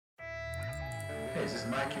Hey, is this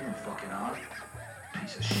Mike? You fucking on?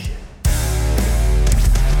 Piece of shit.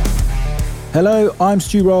 Hello, I'm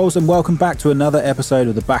Stu Rolls and welcome back to another episode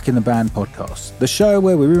of the Back in the Band podcast, the show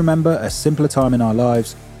where we remember a simpler time in our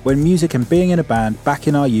lives when music and being in a band back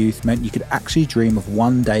in our youth meant you could actually dream of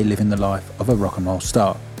one day living the life of a rock and roll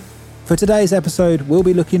star. For today's episode, we'll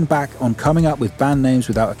be looking back on coming up with band names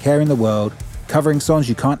without a care in the world, covering songs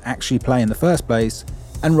you can't actually play in the first place,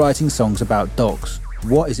 and writing songs about dogs.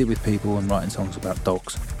 What is it with people and writing songs about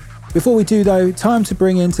dogs? Before we do though, time to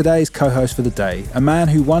bring in today's co-host for the day, a man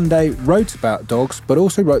who one day wrote about dogs but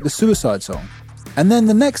also wrote the Suicide song. And then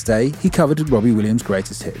the next day, he covered Robbie Williams'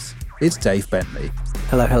 greatest hits. It's Dave Bentley.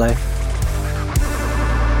 Hello, hello.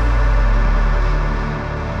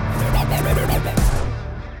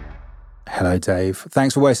 Hello, Dave.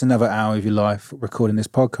 Thanks for wasting another hour of your life recording this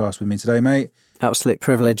podcast with me today, mate. Absolute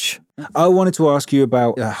privilege. I wanted to ask you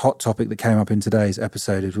about a hot topic that came up in today's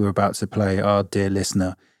episode as we were about to play Our Dear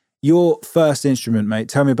Listener. Your first instrument, mate.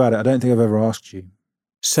 Tell me about it. I don't think I've ever asked you.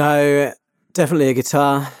 So, definitely a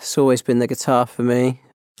guitar. It's always been the guitar for me.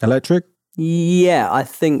 Electric? Yeah, I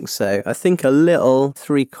think so. I think a little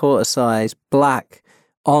 3/4 size black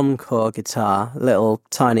Encore guitar, little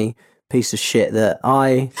tiny piece of shit that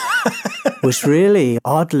I was really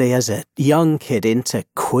oddly as a young kid into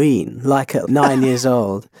Queen, like at 9 years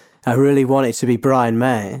old. I really wanted to be Brian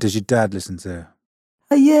May. Does your dad listen to?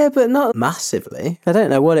 Yeah, but not massively. I don't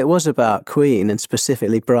know what it was about Queen and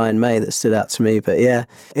specifically Brian May that stood out to me. But yeah,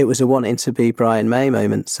 it was a wanting to be Brian May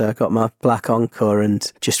moment. So I got my black Encore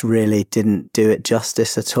and just really didn't do it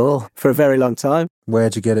justice at all for a very long time.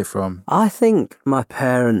 Where'd you get it from? I think my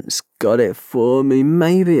parents got it for me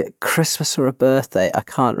maybe at Christmas or a birthday. I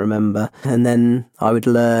can't remember. And then I would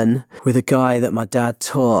learn with a guy that my dad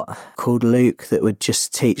taught called Luke that would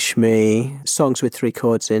just teach me songs with 3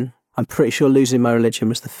 chords in. I'm pretty sure Losing My Religion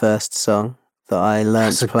was the first song that I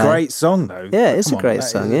learned to play. It's a great song, though. Yeah, it's a great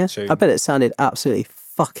song, yeah. I bet it sounded absolutely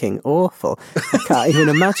fucking awful. I can't even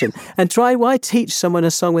imagine. And why teach someone a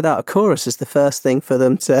song without a chorus is the first thing for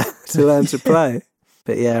them to learn to play.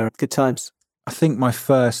 But yeah, good times. I think my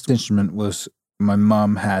first instrument was my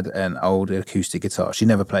mum had an old acoustic guitar. She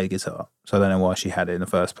never played guitar, so I don't know why she had it in the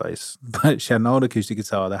first place. But she had an old acoustic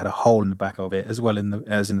guitar that had a hole in the back of it as well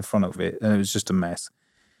as in the front of it, and it was just a mess.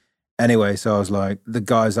 Anyway, so I was like, the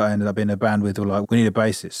guys that I ended up in a band with were like, we need a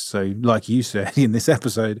bassist. So like you said in this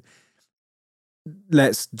episode,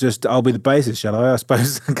 I'll be the bassist, shall I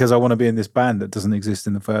suppose, because I want to be in this band that doesn't exist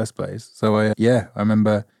in the first place. So I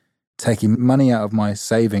remember taking money out of my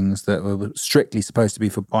savings that were strictly supposed to be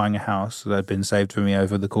for buying a house that had been saved for me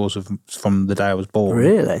over the course of from the day I was born.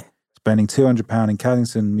 Really? Spending £200 in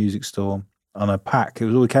Caddington Music Store on a pack.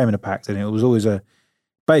 It came in a pack, didn't it? It was always a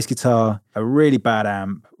bass guitar, a really bad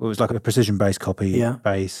amp. It was like a precision bass copy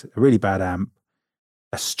bass, a really bad amp,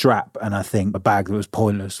 a strap, and I think a bag that was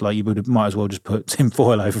pointless. Like you might as well just put tin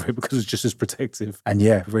foil over it because it's just as protective. And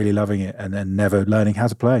yeah, really loving it and then never learning how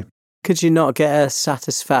to play. Could you not get a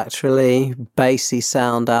satisfactorily bassy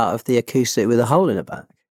sound out of the acoustic with a hole in the back?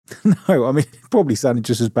 No, I mean, it probably sounded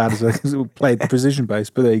just as bad as I played precision bass,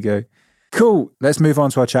 but there you go. Cool. Let's move on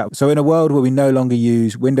to our chat. So in a world where we no longer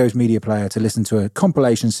use Windows Media Player to listen to a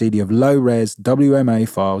compilation CD of low-res WMA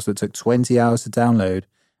files that took 20 hours to download,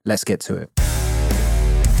 let's get to it.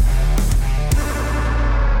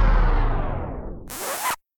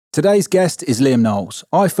 Today's guest is Liam Knowles.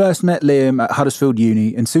 I first met Liam at Huddersfield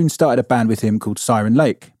Uni and soon started a band with him called Siren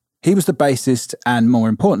Lake. He was the bassist and, more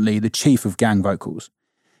importantly, the chief of gang vocals.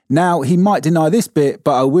 Now, he might deny this bit,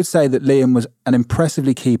 but I would say that Liam was an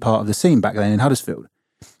impressively key part of the scene back then in Huddersfield.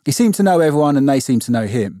 He seemed to know everyone and they seemed to know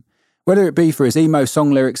him. Whether it be for his emo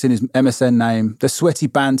song lyrics in his MSN name, the sweaty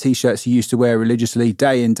band t-shirts he used to wear religiously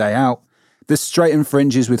day in, day out, the straightened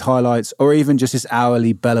fringes with highlights, or even just his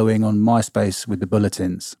hourly bellowing on MySpace with the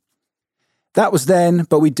bulletins. That was then,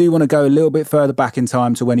 but we do want to go a little bit further back in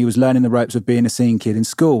time to when he was learning the ropes of being a scene kid in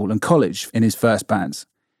school and college in his first bands.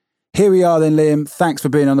 Here we are then, Liam. Thanks for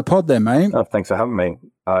being on the pod then, mate. Oh, thanks for having me.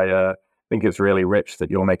 I think it's really rich that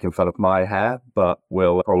you're making fun of my hair, but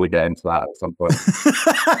we'll probably get into that at some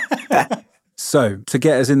point. So, to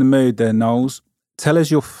get us in the mood then, Knowles, tell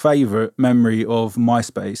us your favourite memory of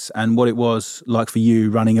MySpace and what it was like for you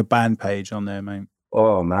running a band page on there, mate.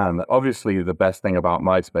 Oh, man. Obviously, the best thing about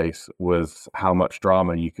MySpace was how much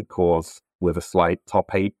drama you could cause with a slight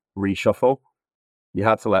top 8 reshuffle. You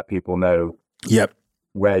had to let people know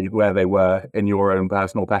where they were in your own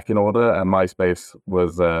personal pecking order, and MySpace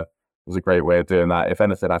was a great way of doing that. If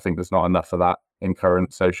anything, I think there's not enough of that in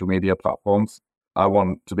current social media platforms. I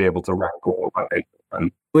want to be able to rank all my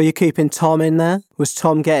and Were you keeping Tom in there? Was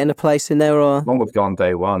Tom getting a place in there? Or Tom was gone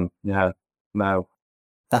day one, yeah. No.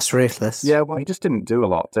 That's ruthless. Yeah, well, he just didn't do a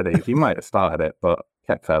lot, did he? He might have started it, but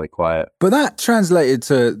kept fairly quiet. But that translated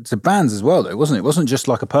to bands as well, though, wasn't it? It wasn't just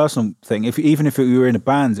like a personal thing. Even if you were in a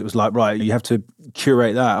band, it was like, right, you have to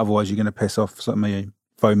curate that, otherwise you're going to piss off some of your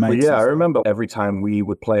faux mates. Well, yeah, I remember every time we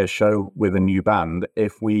would play a show with a new band,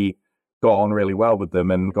 if we got on really well with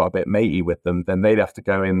them and got a bit matey with them, then they'd have to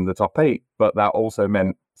go in the top 8. But that also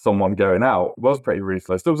meant someone going out was pretty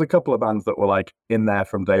ruthless. There was a couple of bands that were like in there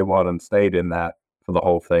from day one and stayed in there for the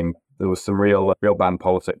whole thing. There was some real band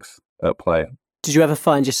politics at play. Did you ever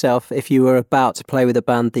find yourself, if you were about to play with a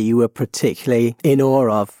band that you were particularly in awe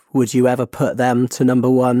of, would you ever put them to number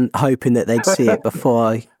 1, hoping that they'd see it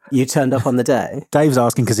before you turned up on the day? Dave's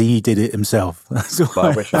asking because he did it himself.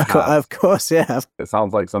 I wish I had. Of course, yeah. It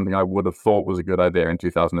sounds like something I would have thought was a good idea in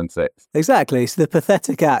 2006. Exactly. It's the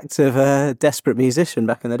pathetic act of a desperate musician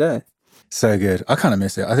back in the day. So good. I kind of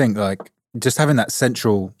miss it. I think like just having that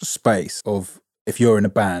central space of, if you're in a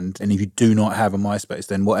band and if you do not have a MySpace,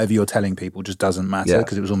 then whatever you're telling people just doesn't matter,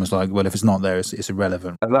 because it was almost like, well, if it's not there, it's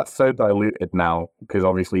irrelevant. And that's so diluted now, because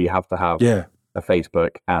obviously you have to have a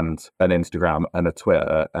Facebook and an Instagram and a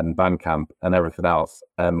Twitter and Bandcamp and everything else.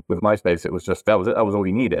 And with MySpace, it was just, that was it. That was all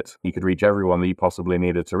you needed. You could reach everyone that you possibly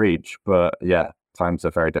needed to reach. But yeah, times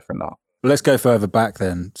are very different now. Let's go further back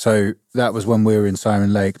then. So that was when we were in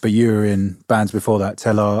Siren Lake, but you were in bands before that.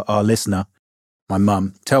 Tell our listener,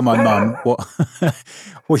 tell my mum what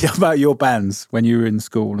about your bands when you were in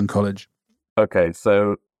school and college? Okay,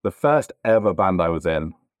 so the first ever band I was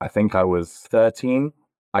in, I think I was 13.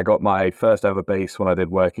 I got my first ever bass when I did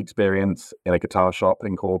work experience in a guitar shop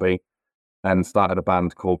in Corby, and started a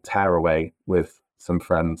band called Thayer with some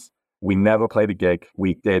friends. We never played a gig.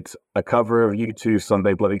 We did a cover of U2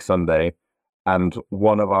 Sunday Bloody Sunday and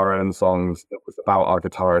one of our own songs that was about our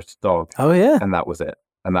guitarist's dog. Oh, yeah. And that was it.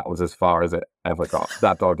 And that was as far as it ever got.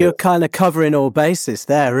 That dog. You're kind of covering all bases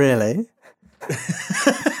there, really.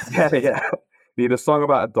 Yeah. Need a song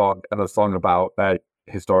about a dog and a song about a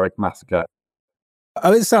historic massacre.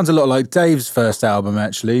 Oh, it sounds a lot like Dave's first album,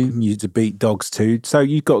 actually. You to beat dogs too. So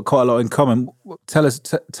you've got quite a lot in common. Tell us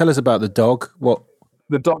about the dog. What?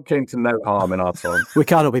 The dog came to no harm in our song. We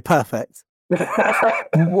can't all be perfect.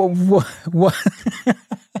 What?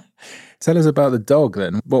 Tell us about the dog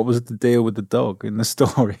then. What was the deal with the dog in the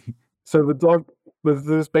story? So the dog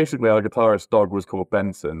was basically, our guitarist's dog was called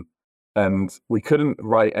Benson, and we couldn't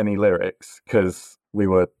write any lyrics because we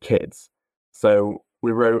were kids. So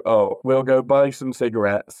we wrote, we'll go buy some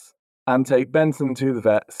cigarettes and take Benson to the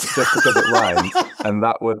vets just because it rhymed. And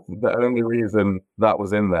that was the only reason that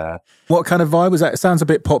was in there. What kind of vibe was that? It sounds a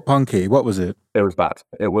bit pop punky. What was it? It was bad.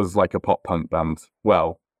 It was like a pop punk band.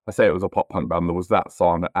 Well, I say it was a pop punk band. There was that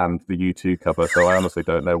song and the U2 cover, so I honestly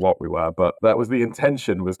don't know what we were. But that was the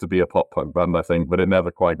intention, was to be a pop punk band, I think, but it never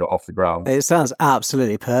quite got off the ground. It sounds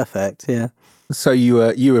absolutely perfect, yeah. So you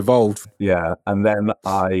evolved. Yeah, and then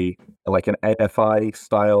I, like an AFI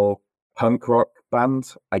style punk rock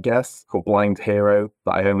band, I guess, called Blind Hero,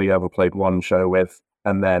 that I only ever played one show with.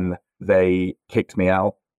 And then they kicked me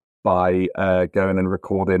out by going and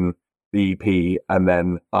recording the EP, and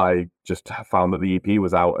then I just found that the EP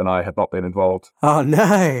was out and I had not been involved. Oh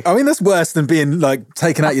no. I mean, that's worse than being like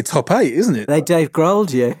taken out your top 8, isn't it? They Dave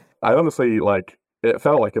Grohl'd you. I honestly, it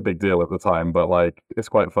felt like a big deal at the time, but it's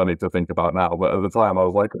quite funny to think about now. But at the time I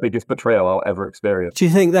was like, the biggest betrayal I'll ever experience. Do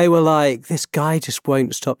you think they were like, this guy just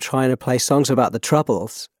won't stop trying to play songs about the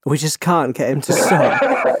Troubles? We just can't get him to stop.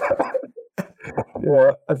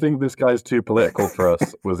 Yeah, I think this guy's too political for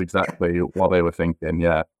us was exactly what they were thinking,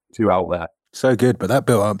 yeah. Too out there. So good, but that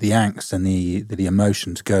built up the angst and the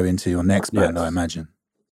emotion to go into your next band, yes. I imagine.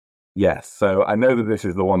 Yes, so I know that this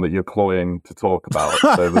is the one that you're cloying to talk about.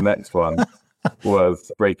 So the next one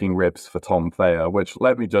was Breaking Ribs for Tom Thayer, which,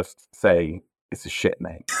 let me just say, it's a shit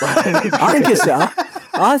name.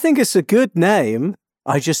 I think it's a good name.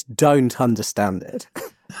 I just don't understand it.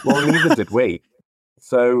 Well, neither did we.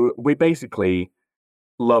 So we basically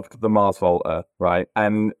loved the Mars Volta, right?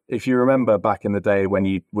 And if you remember back in the day when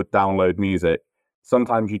you would download music,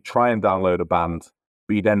 sometimes you'd try and download a band,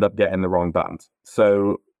 but you'd end up getting the wrong band.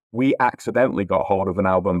 So we accidentally got hold of an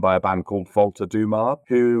album by a band called Volta du Mar,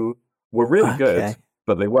 who were really good,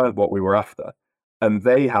 but they weren't what we were after. And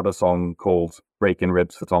they had a song called Breaking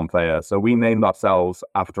Ribs for Tom Thayer. So we named ourselves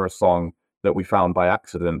after a song that we found by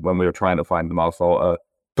accident when we were trying to find the Mars Volta.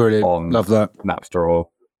 Brilliant. On Love that. Napster or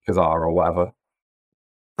Kazaa or whatever.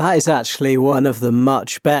 That is actually one of the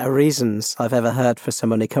much better reasons I've ever heard for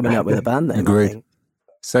somebody coming up with a band name. Agreed.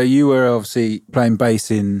 So you were obviously playing bass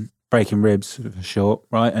in Breaking Ribs for short,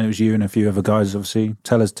 right? And it was you and a few other guys, obviously.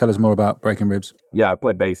 Tell us more about Breaking Ribs. Yeah, I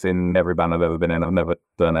played bass in every band I've ever been in. I've never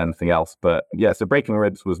done anything else. But yeah, so Breaking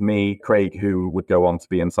Ribs was me, Craig, who would go on to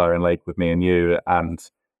be in Siren Lake with me and you, and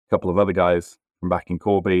a couple of other guys from back in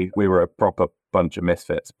Corby. We were a proper bunch of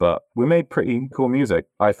misfits, but we made pretty cool music,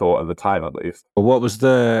 I thought, at the time at least. Well, what was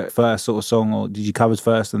the first sort of song, or did you covers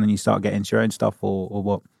first and then you start getting into your own stuff, or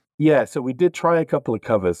what? Yeah, so we did try a couple of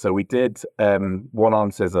covers. So we did One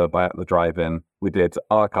on Scissor by At the Drive-In. We did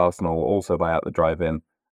Ark Arsenal, also by At the Drive-In.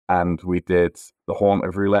 And we did The Haunt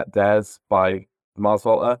of Roulette Dares by Mars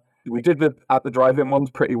Volta. We did the At the Drive-In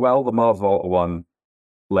ones pretty well. The Mars Volta one,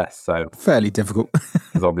 less so. Fairly difficult.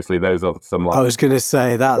 Because obviously those are some like... I was going to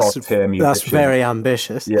say, that's very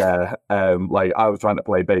ambitious. Yeah, like I was trying to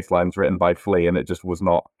play bass lines written by Flea and it just was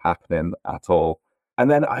not happening at all.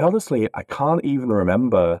 And then I can't even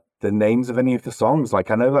remember the names of any of the songs.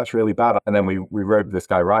 Like, I know that's really bad. And then we wrote this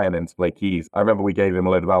guy Ryan in to play keys. I remember we gave him a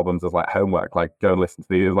load of albums as like homework, like go and listen to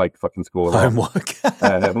these, like fucking school. Homework.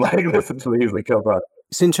 Like listen to these, like cover.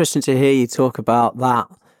 It's interesting to hear you talk about that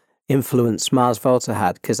influence Mars Volta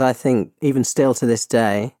had, because I think even still to this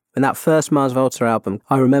day, when that first Mars Volta album,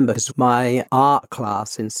 I remember because my art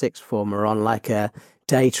class in sixth form were on like a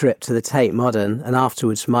day trip to the Tate Modern, and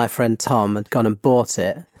afterwards my friend Tom had gone and bought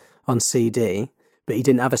it on CD, but he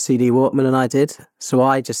didn't have a CD Walkman and I did. So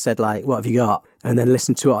I just said like, what have you got? And then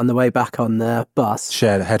listened to it on the way back on the bus.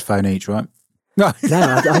 Share a headphone each, right? No,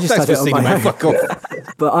 I just had it on my own. Fuck off.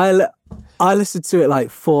 But I listened to it like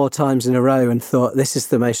 4 times in a row and thought, this is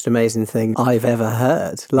the most amazing thing I've ever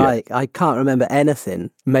heard. Like, yeah. I can't remember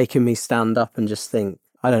anything making me stand up and just think,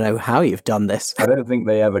 I don't know how you've done this. I don't think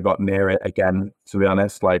they ever got near it again, to be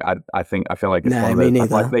honest. Like, I feel like it's one of those,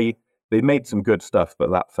 neither. Like they made some good stuff,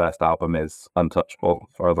 but that first album is untouchable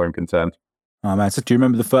as far as I'm concerned. Oh man, so do you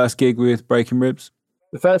remember the first gig with Breaking Ribs?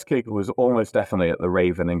 The first gig was almost definitely at the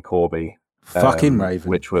Raven in Corby. Fucking Raven.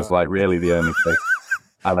 Which was like really the only place.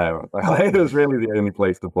 I know. It was really the only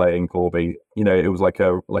place to play in Corby. You know, it was like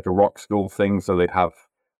a rock school thing, so they'd have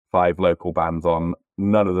 5 local bands on.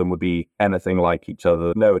 None of them would be anything like each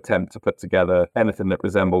other. No attempt to put together anything that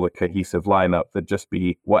resembled a cohesive lineup. There'd just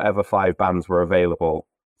be whatever 5 bands were available.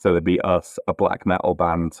 So there'd be us, a black metal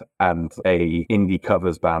band, and a indie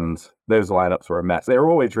covers band. Those lineups were a mess. They were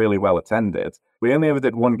always really well attended. We only ever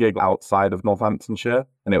did one gig outside of Northamptonshire,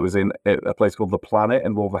 and it was in a place called The Planet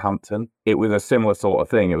in Wolverhampton. It was a similar sort of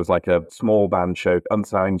thing. It was like a small band show,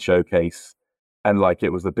 unsigned showcase, and like it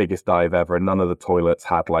was the biggest dive ever, and none of the toilets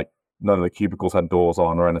had none of the cubicles had doors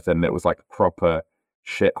on or anything. It was like a proper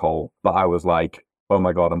shithole. But I was like, oh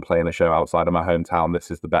my God, I'm playing a show outside of my hometown. This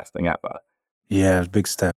is the best thing ever. Yeah, it was a big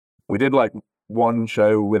step. We did like one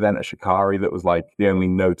show with Enter Shikari that was like the only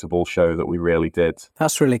notable show that we really did.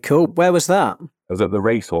 That's really cool. Where was that? It was at the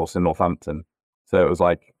Racehorse in Northampton. So it was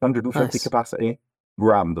like 150 capacity.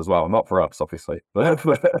 Rammed as well. Not for us, obviously, but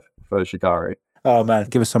for Shikari. Oh man,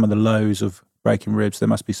 give us some of the lows of Breaking Ribs. There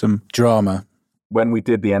must be some drama. When we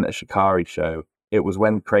did the Enter Shikari show, it was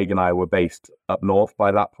when Craig and I were based up north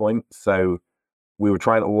by that point. So we were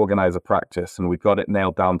trying to organise a practice, and we got it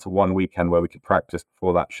nailed down to one weekend where we could practice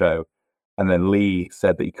before that show. And then Lee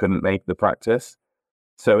said that he couldn't make the practice.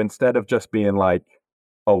 So instead of just being like,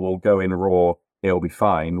 oh, we'll go in raw, it'll be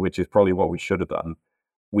fine, which is probably what we should have done,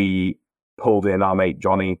 we pulled in our mate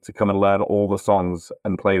Johnny to come and learn all the songs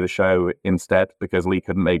and play the show instead, because Lee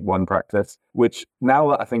couldn't make one practice, which now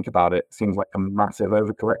that I think about it, seems like a massive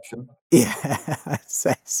overcorrection. Yeah,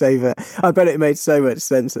 I bet it made so much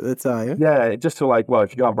sense at the time. Yeah, just to like, well,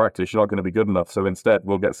 if you can't practice, you're not going to be good enough. So instead,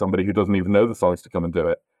 we'll get somebody who doesn't even know the songs to come and do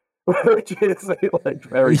it, which is like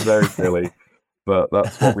very, very silly. But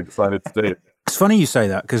that's what we decided to do. It's funny you say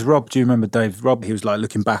that, because Rob, do you remember Dave? Rob, he was like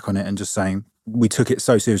looking back on it and just saying, we took it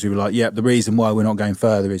so seriously. We were like, yeah, the reason why we're not going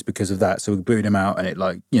further is because of that. So we booted him out, and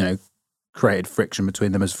it created friction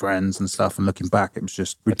between them as friends and stuff. And looking back, it was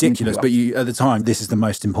just ridiculous. But at the time, this is the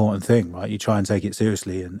most important thing, right? You try and take it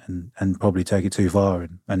seriously and probably take it too far.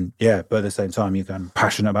 And yeah, but at the same time, you're kind of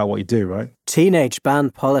passionate about what you do, right? Teenage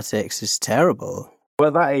band politics is terrible. Well,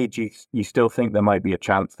 at that age, you still think there might be a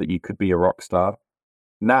chance that you could be a rock star.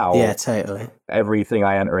 Now, yeah, totally. Everything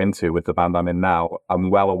I enter into with the band I'm in now,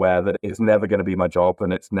 I'm well aware that it's never going to be my job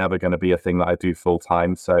and it's never going to be a thing that I do full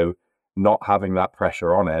time. So not having that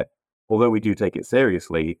pressure on it, although we do take it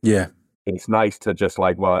seriously, yeah, it's nice to just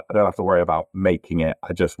like, well, I don't have to worry about making it.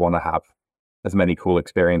 I just want to have as many cool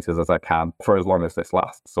experiences as I can for as long as this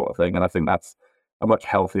lasts, sort of thing. And I think that's a much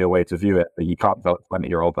healthier way to view it, but you can't tell a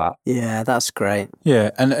 20-year-old that. Yeah, that's great.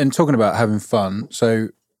 Yeah, and talking about having fun, so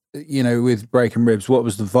with Breaking Ribs, what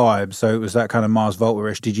was the vibe? So it was that kind of Mars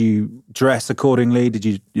Volta-ish. Did you dress accordingly? Did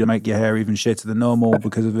you make your hair even shitter than normal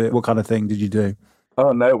because of it? What kind of thing did you do?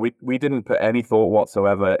 Oh, no, we didn't put any thought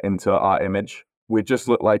whatsoever into our image. We just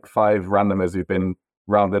looked like 5 randomers who've been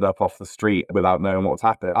rounded up off the street without knowing what's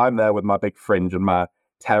happened. I'm there with my big fringe and my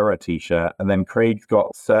Terror t-shirt, and then Craig's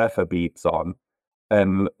got surfer beats on,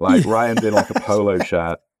 and like Ryan's in like a polo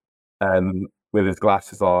shirt and with his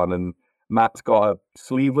glasses on, and Matt's got a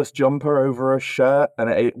sleeveless jumper over a shirt,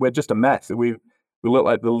 and we're just a mess. We look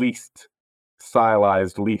like the least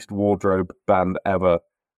stylized, least wardrobe band ever,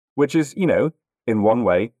 which is, in one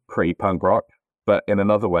way, pretty punk rock, but in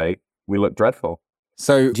another way, we look dreadful.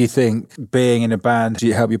 So do you think being in a band, did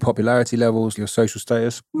it help your popularity levels, your social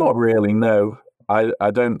status? Not really, no.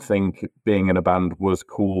 I don't think being in a band was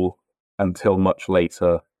cool until much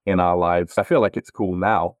later in our lives. I feel like it's cool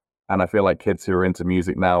now, and I feel like kids who are into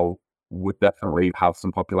music now would definitely have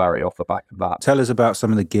some popularity off the back of that. Tell us about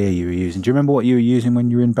some of the gear you were using. Do you remember what you were using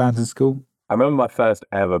when you were in bands in school? I remember my first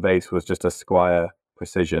ever bass was just a Squire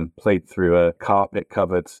Precision, played through a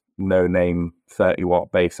carpet-covered, no-name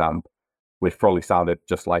 30-watt bass amp, which probably sounded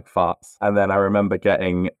just like farts. And then I remember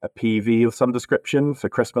getting a PV of some description for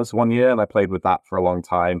Christmas one year, and I played with that for a long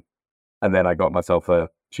time. And then I got myself a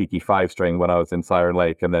cheeky 5-string when I was in Siren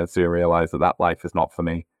Lake, and then soon realised that life is not for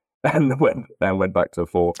me. And went back to a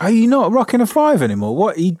 4. Are you not rocking a 5 anymore?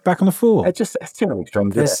 What, are you back on a 4? It's too many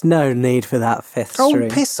strings. There's no need for that 5th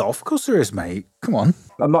string. Oh, piss off. Of course there is, mate. Come on.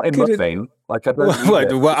 I'm not in Mudvayne. Like, I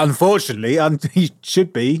don't well, unfortunately, you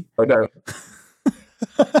should be. I know.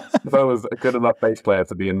 If I was a good enough bass player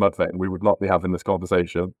to be in Mudvayne, we would not be having this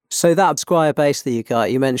conversation. So that Squire bass that you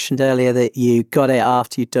got, you mentioned earlier that you got it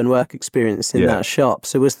after you'd done work experience in that shop.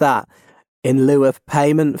 So was that in lieu of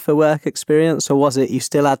payment for work experience, or was it you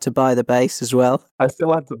still had to buy the bass as well? I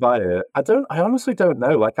still had to buy it. I honestly don't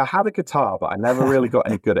know. Like, I had a guitar, but I never really got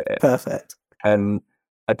any good at it. Perfect. And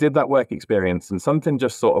I did that work experience, and something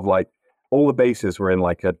just sort of like, all the basses were in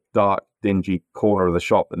like a dark, dingy corner of the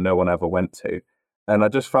shop that no one ever went to. And I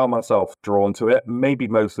just found myself drawn to it, maybe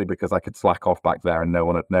mostly because I could slack off back there and no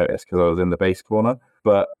one had noticed because I was in the bass corner.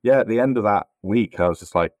 But yeah, at the end of that week, I was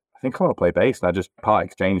just like, I think I want to play bass. And I just part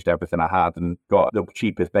exchanged everything I had and got the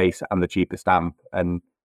cheapest bass and the cheapest amp and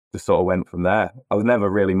just sort of went from there. I was never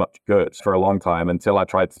really much good for a long time until I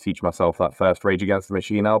tried to teach myself that first Rage Against the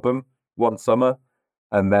Machine album one summer.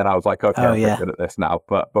 And then I was like, okay, I'm pretty good at this now.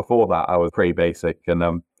 But before that, I was pretty basic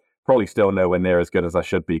and probably still nowhere near as good as I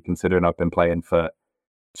should be, considering I've been playing for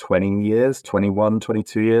 20 years, 21,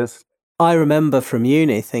 22 years. I remember from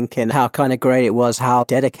uni thinking how kind of great it was, how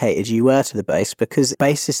dedicated you were to the bass, because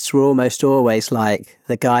bassists were almost always like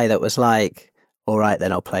the guy that was like, all right,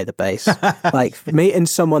 then I'll play the bass. Like meeting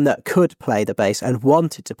someone that could play the bass and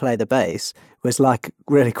wanted to play the bass was like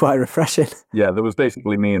really quite refreshing. Yeah, there was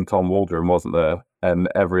basically me and Tom Waldron, wasn't there? And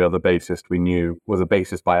every other bassist we knew was a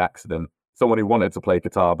bassist by accident. Someone who wanted to play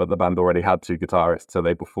guitar, but the band already had 2 guitarists, so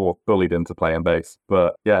they bullied into playing bass.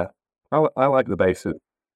 But yeah, I like the bass.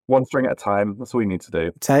 One string at a time, that's all you need to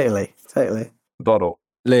do. Totally. Doddle.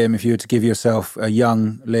 Liam, if you were to give yourself a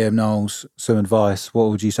young Liam Knowles some advice, what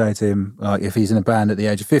would you say to him? Like if he's in a band at the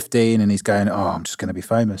age of 15 and he's going, oh, I'm just going to be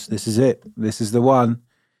famous. This is it. This is the one.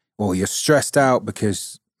 Or you're stressed out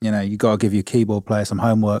because, you got to give your keyboard player some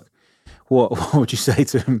homework. What would you say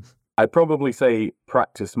to him? I'd probably say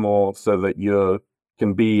practice more so that you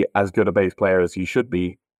can be as good a bass player as you should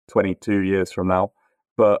be 22 years from now.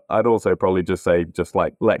 But I'd also probably just say,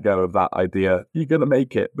 let go of that idea. You're going to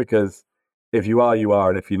make it, because if you are, you are.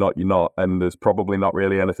 And if you're not, you're not. And there's probably not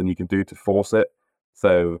really anything you can do to force it.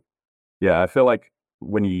 So, yeah, I feel like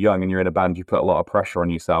when you're young and you're in a band, you put a lot of pressure on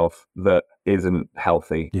yourself that isn't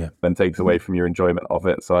healthy and takes away from your enjoyment of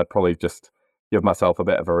it. So I'd probably just give myself a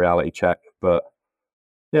bit of a reality check. But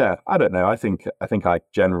yeah, I don't know. I think I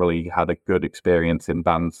generally had a good experience in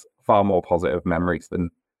bands, far more positive memories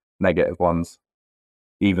than negative ones.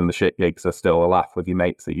 Even the shit gigs are still a laugh with your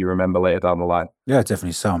mates that you remember later down the line. Yeah,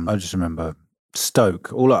 definitely some. I just remember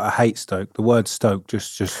Stoke. I hate Stoke. The word Stoke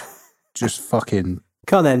just fucking...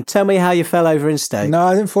 Come on then, tell me how you fell over in Stoke. No,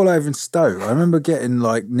 I didn't fall over in Stoke. I remember getting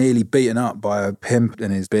nearly beaten up by a pimp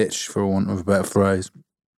and his bitch, for want of a better phrase.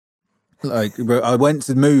 I went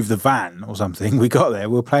to move the van or something. We got there.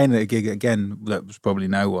 We were playing at a gig again. That was probably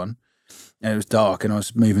no one. And it was dark and I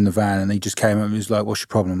was moving the van and he just came up and he was like, what's your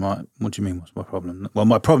problem? I'm like, what do you mean, what's my problem? Well,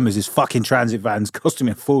 my problem is this fucking transit van's costing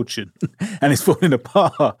me a fortune and it's falling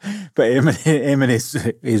apart. But him and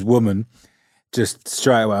his woman, just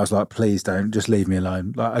straight away, I was like, please don't, just leave me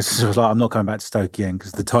alone. I was like, I'm not coming back to Stoke again,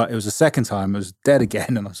 because it was the second time I was dead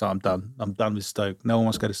again and I was like, I'm done with Stoke. No one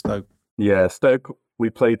wants to go to Stoke. Yeah, Stoke we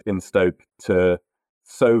played in Stoke to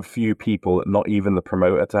so few people that not even the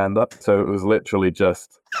promoter turned up. So it was literally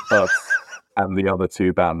just us and the other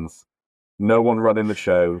two bands. No one running the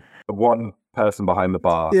show. One person behind the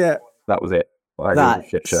bar. Yeah. That was it. Like, it was a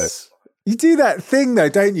shit show. You do that thing though,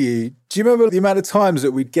 don't you? Do you remember the amount of times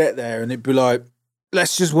that we'd get there and it'd be like,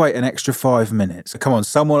 let's just wait an extra 5 minutes. Come on,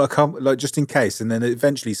 someone will come, like, just in case. And then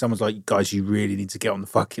eventually someone's like, guys, you really need to get on the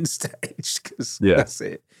fucking stage because that's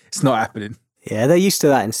it. It's not happening. Yeah, they're used to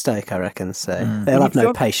that in Stoke, I reckon. So they'll have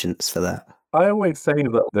no patience for that. I always say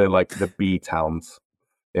that the B towns,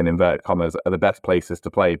 in inverted commas, are the best places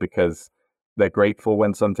to play because they're grateful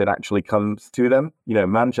when something actually comes to them. You know,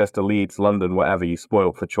 Manchester, Leeds, London, whatever, you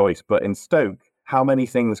spoil for choice. But in Stoke, how many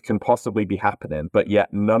things can possibly be happening, but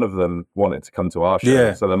yet none of them wanted to come to our show.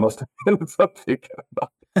 Yeah. So there must have been something going on.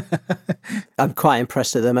 I'm quite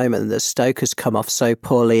impressed at the moment that Stoke has come off so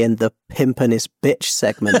poorly in the pimp and his bitch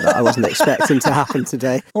segment that I wasn't expecting to happen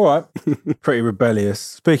today. All right. Pretty rebellious.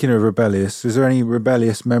 Speaking of rebellious, is there any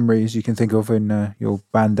rebellious memories you can think of in your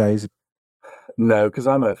band days? No, because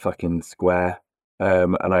I'm a fucking square.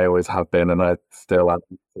 And I always have been, and I still am.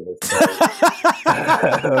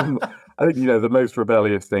 I think, the most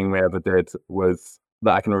rebellious thing we ever did was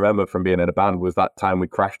that I can remember from being in a band was that time we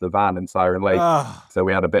crashed the van in Siren Lake. So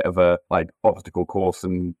we had a bit of a obstacle course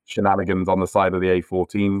and shenanigans on the side of the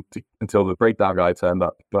A14 until the breakdown guy turned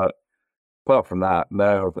up. But apart from that,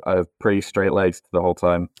 no, I was pretty straight-laced the whole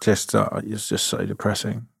time. It's just so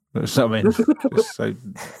depressing. It's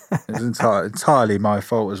entirely my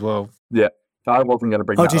fault as well. Yeah, I wasn't going to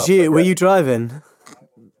bring that up. Oh, did you? Were you driving?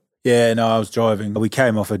 Yeah, no, I was driving. We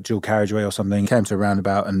came off a dual carriageway or something, came to a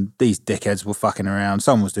roundabout, and these dickheads were fucking around.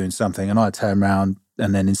 Someone was doing something, and I turned around,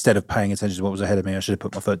 and then instead of paying attention to what was ahead of me, I should have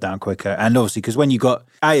put my foot down quicker. And obviously, because when you got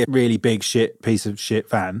a really big piece of shit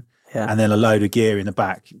van, and then a load of gear in the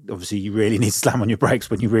back, obviously you really need to slam on your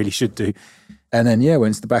brakes when you really should do. And then,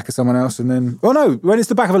 went into the back of someone else, and then, went into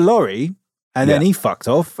the back of a lorry, and then he fucked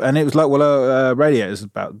off, and it was like, radiator's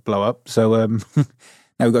about to blow up, so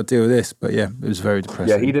now we've got to deal with this. But yeah, it was very depressing.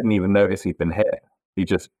 Yeah, he didn't even notice he'd been hit. He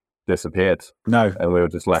just disappeared. No. And we were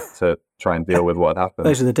just left to try and deal with what had happened.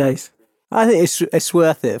 Those are the days. I think it's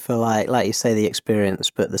worth it for, like you say, the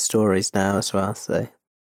experience, but the stories now as well, so...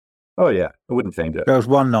 Oh, yeah. I wouldn't change it. There was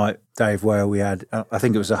one night, Dave, where we had, I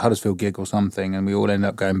think it was a Huddersfield gig or something, and we all ended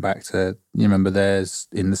up going back to, you remember theirs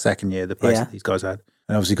in the second year, the place that these guys had.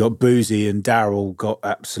 And obviously got boozy, and Daryl got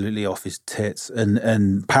absolutely off his tits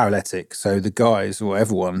and paralytic. So the guys, or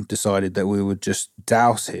everyone, decided that we would just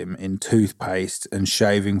douse him in toothpaste and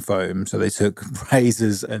shaving foam. So they took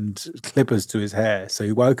razors and clippers to his hair. So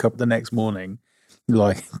he woke up the next morning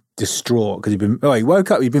distraught because he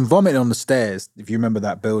woke up, he'd been vomiting on the stairs, if you remember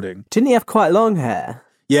that building. Didn't he have quite long hair?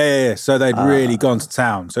 Yeah. So they'd really gone to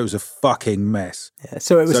town. So it was a fucking mess. Yeah,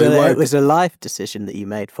 so it was a life decision that you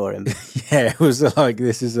made for him. Yeah, it was like,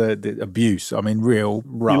 this is abuse. I mean, real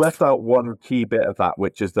rough. You left out one key bit of that,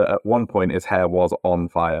 which is that at one point his hair was on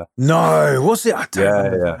fire. No, was it? I don't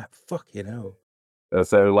remember that. Fucking hell.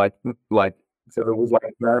 So there was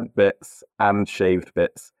burnt bits and shaved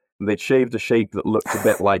bits. They'd shaved a shape that looked a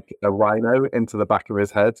bit like a rhino into the back of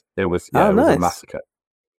his head. It was a massacre.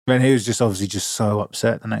 And he was just obviously just so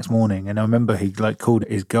upset the next morning. And I remember he called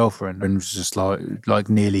his girlfriend and was just like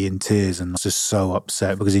nearly in tears and was just so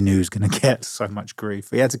upset because he knew he was going to get so much grief.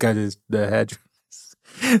 He had to go to the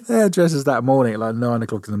hairdressers that morning at 9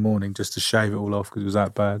 o'clock in the morning just to shave it all off because it was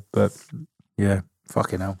that bad. But yeah,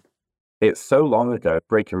 fucking hell. It's so long ago.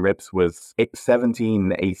 Breaking Ribs was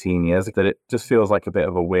 17, 18 years ago that it just feels like a bit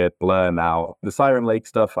of a weird blur now. The Siren Lake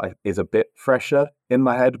stuff is a bit fresher in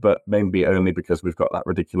my head, but maybe only because we've got that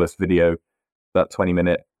ridiculous video, that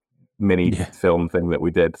 20-minute mini film thing that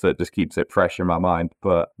we did, so it just keeps it fresh in my mind.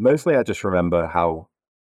 But mostly I just remember how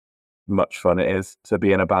much fun it is to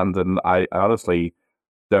be in a band, and I honestly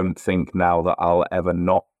don't think now that I'll ever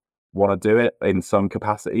not want to do it in some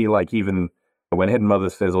capacity. Like, even when Hidden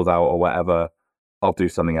Mothers fizzles out or whatever, I'll do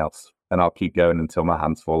something else and I'll keep going until my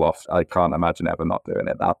hands fall off. I can't imagine ever not doing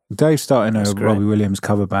it now. Dave's starting a Robbie Williams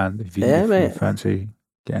cover band if you fancy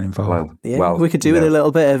getting involved. Well, we could do with a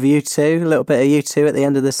little bit of U2, at the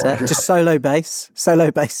end of the set. Just solo bass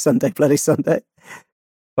Sunday, bloody Sunday.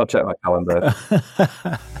 I'll check my calendar.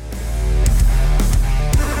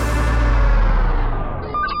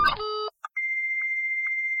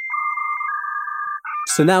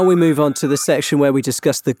 So now we move on to the section where we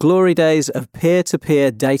discuss the glory days of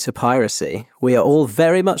peer-to-peer data piracy. We are all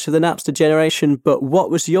very much of the Napster generation, but what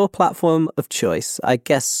was your platform of choice? I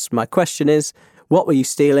guess my question is, what were you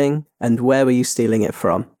stealing and where were you stealing it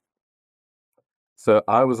from? So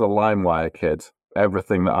I was a LimeWire kid.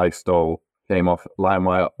 Everything that I stole came off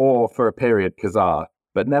LimeWire, or for a period, Kazaa,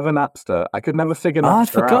 but never Napster. I could never figure Napster out. I'd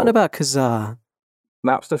forgotten about Kazaa.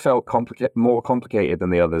 Napster felt more complicated than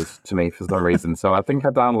the others to me for some reason. So I think I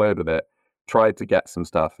downloaded it, tried to get some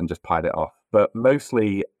stuff and just pied it off. But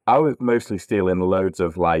I was mostly stealing loads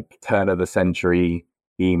of like turn of the century,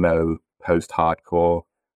 emo, post-hardcore,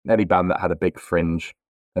 any band that had a big fringe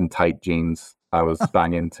and tight jeans I was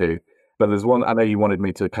banging to. But there's one, I know you wanted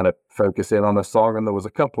me to kind of focus in on a song, and there was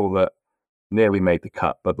a couple that nearly made the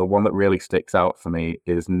cut, but the one that really sticks out for me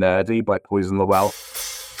is Nerdy by Poison the Well.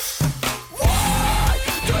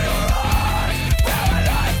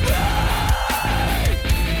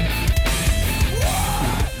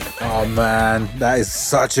 Oh man, that is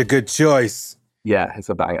such a good choice. Yeah, it's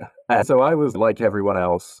a banger. So I was like everyone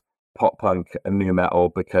else, pop punk and nu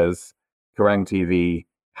metal, because Kerrang TV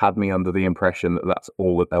had me under the impression that that's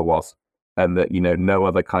all that there was, and that, you know, no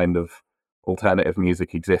other kind of alternative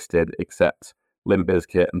music existed except Limp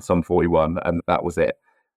Bizkit and Sum 41, and that was it.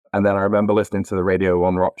 And then I remember listening to the Radio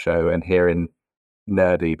 1 rock show and hearing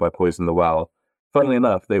Nerdy by Poison the Well. Funnily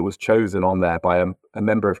enough, it was chosen on there by a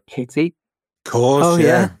member of Kitty. Of course, oh,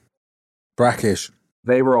 yeah. Brackish.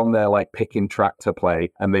 They were on there like picking track to play,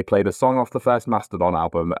 and they played a song off the first Mastodon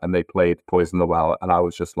album, and they played Poison the Well, and I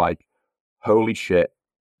was just like, holy shit,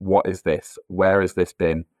 what is this? Where has this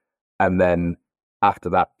been? And then after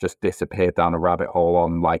that, just disappeared down a rabbit hole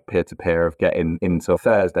on like peer-to-peer of getting into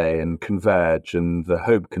Thursday and Converge and the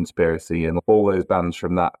Hope Conspiracy and all those bands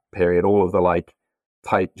from that period, all of the like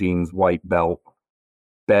tight jeans, white belt,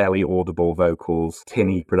 barely audible vocals,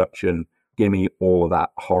 tinny production. Give me all of that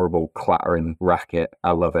horrible clattering racket.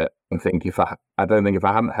 I love it. I don't think if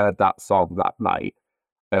I hadn't heard that song that night,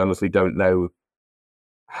 I honestly don't know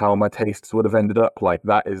how my tastes would have ended up. Like,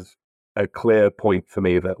 that is a clear point for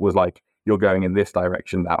me that was like, you're going in this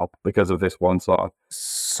direction now because of this one song.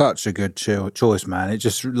 Such a good choice, man. It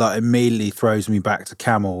just like immediately throws me back to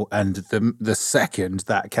Camel, and the second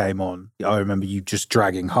that came on, I remember you just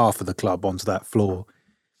dragging half of the club onto that floor.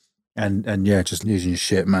 And yeah, just losing your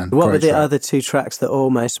shit, man. What were the other two tracks that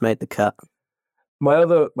almost made the cut? My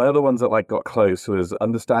other ones that like got close was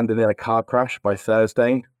Understanding in a Car Crash by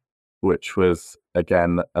Thursday, which was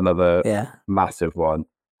again another massive one,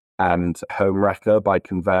 and Home Wrecker by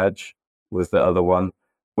Converge was the other one.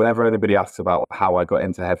 Whenever anybody asks about how I got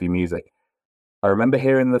into heavy music, I remember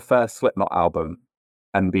hearing the first Slipknot album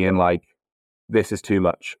and being like, this is too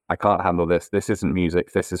much. I can't handle this. This isn't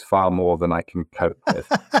music. This is far more than I can cope with.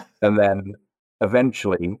 And then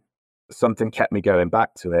eventually something kept me going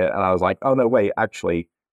back to it. And I was like, oh no, wait, actually,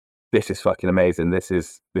 this is fucking amazing. This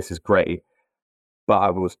is great. But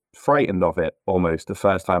I was frightened of it almost the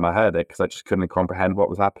first time I heard it, because I just couldn't comprehend what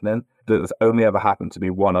was happening. That's only ever happened to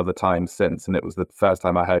me one other time since. And it was the first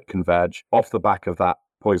time I heard Converge off the back of that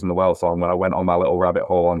Poison the Well song, when I went on my little rabbit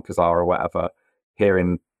hole on Kazaa or whatever,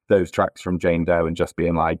 hearing those tracks from Jane Doe and just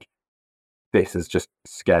being like, this has just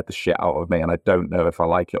scared the shit out of me and I don't know if I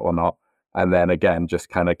like it or not. And then again, just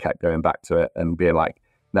kind of kept going back to it and being like,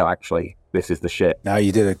 no, actually, this is the shit. No,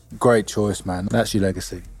 you did a great choice, man. That's your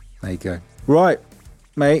legacy. There you go. Right,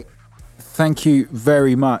 mate. Thank you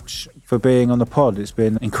very much for being on the pod. It's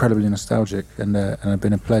been incredibly nostalgic and it's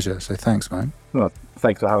been a pleasure. So thanks, man. Well,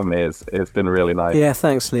 thanks for having me. It's been really nice. Yeah,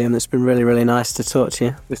 thanks, Liam. It's been really, really nice to talk to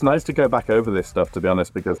you. It's nice to go back over this stuff, to be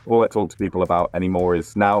honest, because all I talk to people about anymore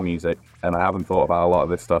is now music, and I haven't thought about a lot of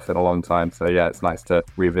this stuff in a long time. So yeah, it's nice to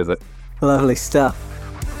revisit. Lovely stuff.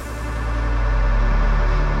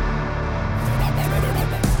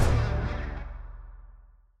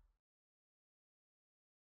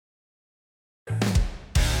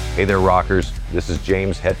 Hey there, rockers. This is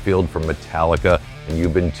James Hetfield from Metallica, and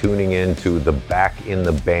you've been tuning in to the Back in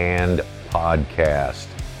the Band podcast.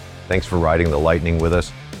 Thanks for riding the lightning with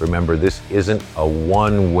us. Remember, this isn't a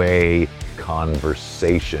one-way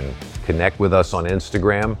conversation. Connect with us on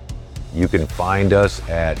Instagram. You can find us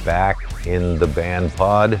at Back in the Band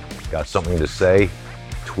Pod. Got something to say?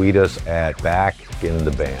 Tweet us at Back in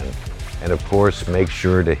the Band. And of course, make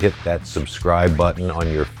sure to hit that subscribe button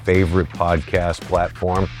on your favorite podcast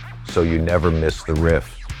platform so you never miss the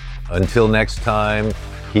riff. Until next time,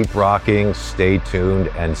 keep rocking, stay tuned,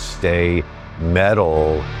 and stay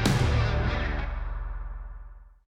metal.